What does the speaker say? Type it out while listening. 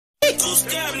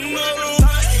Begging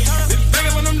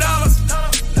for them dollars,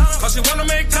 cause she wanna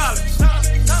make college.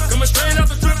 Coming straight out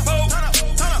the trip hole.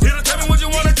 Here to tell me what you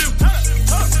wanna do.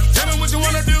 Tell me what you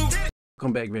wanna do.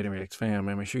 Welcome back, Veteran X fam,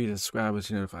 man. Make sure you subscribe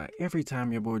and notify every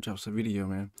time your boy drops a video,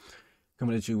 man.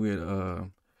 Coming at you with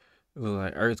look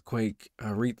like Earthquake.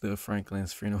 Aretha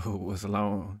Franklin's funeral was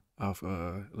along off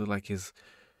look like his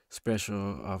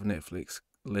special off Netflix,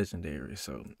 Legendary.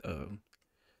 So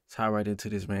tie right into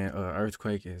this, man.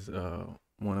 Earthquake is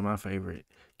one of my favorite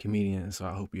comedians, so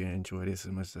I hope you enjoy this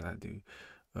as much as I do.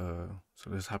 So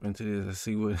let's hop into this. Let's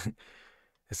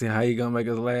see how you gonna make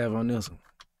us laugh on this one.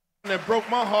 That broke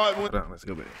my heart. Let's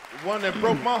go back. One that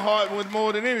broke my heart was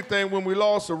more than anything when we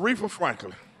lost Aretha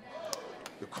Franklin,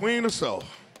 the Queen of Soul.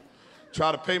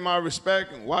 Try to pay my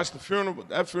respect and watch the funeral, but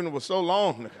that funeral was so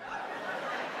long, nigga.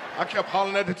 I kept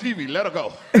hollering at the TV, let her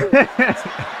go.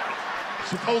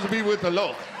 She's supposed to be with the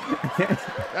Lord.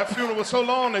 That funeral was so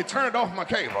long, they turned off my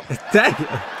cable. Dang.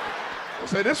 I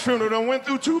said, this funeral done went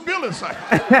through 2 billion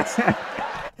cycles.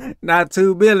 Not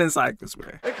 2 billion cycles,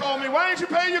 man. They called me, why ain't you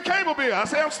paying your cable bill? I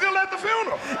said, I'm still at the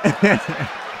funeral.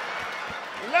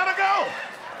 Let her go.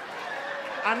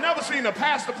 I never seen a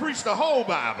pastor preach the whole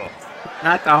Bible.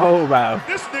 Not the whole Bible.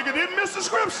 This nigga didn't miss the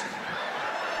scripture.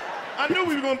 I knew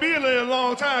we were gonna be in there a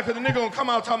long time because the nigga gonna come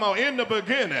out talking about in the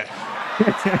beginning.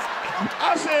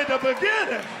 I said the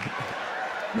beginning.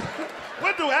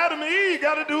 What do Adam and Eve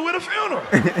got to do with a funeral?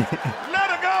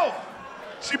 Let her go.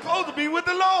 She supposed to be with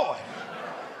the Lord.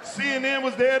 CNN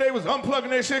was there, they was unplugging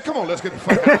that shit. Come on, let's get the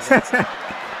fuck out of here.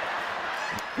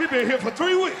 We been here for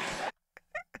 3 weeks.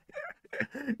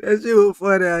 That shit was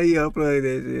funny how he unplugged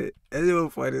that shit. That shit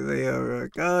was funny as hell, bro.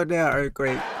 Calm down,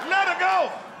 Earthquake. Let her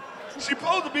go. She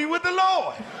supposed to be with the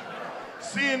Lord.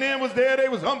 CNN was there, they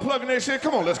was unplugging that shit.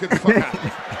 Come on, let's get the fuck out of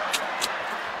here.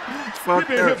 We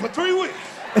been here for 3 weeks.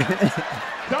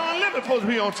 Don Lemon supposed to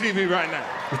be on TV right now.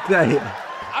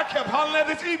 I kept hollering at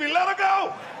the TV, let her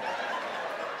go.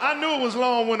 I knew it was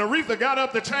long when Aretha got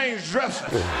up to change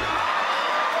dresses.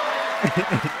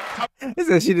 He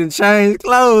said she didn't change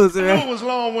clothes, man. I knew it was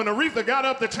long when Aretha got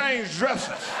up to change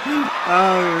dresses.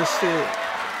 Oh, shit.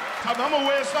 I'm gonna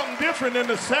wear something different in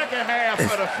the second half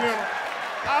of the funeral.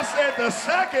 I said the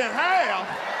second half?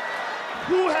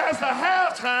 Who has the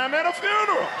halftime at a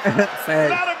funeral?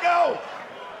 Let her go.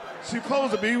 She's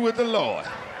supposed to be with the Lord.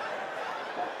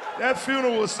 That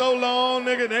funeral was so long,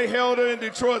 nigga, they held her in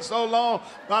Detroit so long.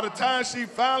 By the time she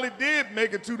finally did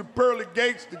make it to the pearly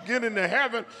gates to get into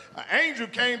heaven, an angel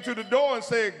came to the door and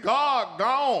said, God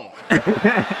gone.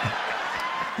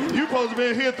 You supposed to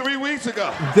be here 3 weeks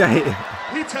ago.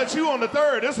 He touched you on the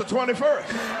 3rd, it's the 21st.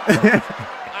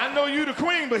 I know you the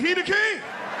queen, but he the king.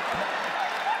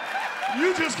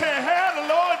 You just can't have the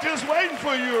Lord just waiting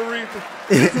for you, Aretha.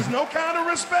 This is no kind of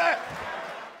respect.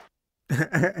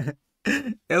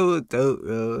 That was dope,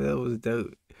 bro. That was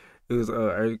dope. It was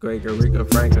Earthquake,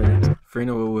 Aretha Franklin.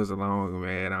 Funeral was along,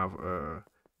 man, off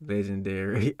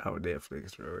Legendary on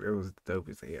Netflix, bro. That was dope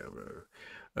as hell,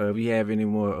 bro. If you have any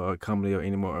more comedy or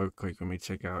any more Earthquake for me,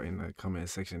 check out in the comment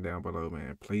section down below,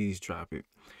 man. Please drop it.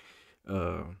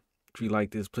 If you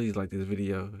like this, please like this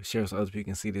video. Share so other people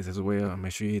can see this as well.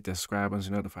 Make sure you hit that subscribe button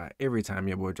to notify every time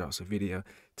your boy drops a video.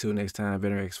 Till next time,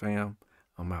 Veteran X fam,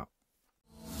 I'm out.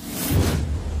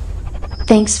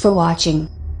 Thanks for watching.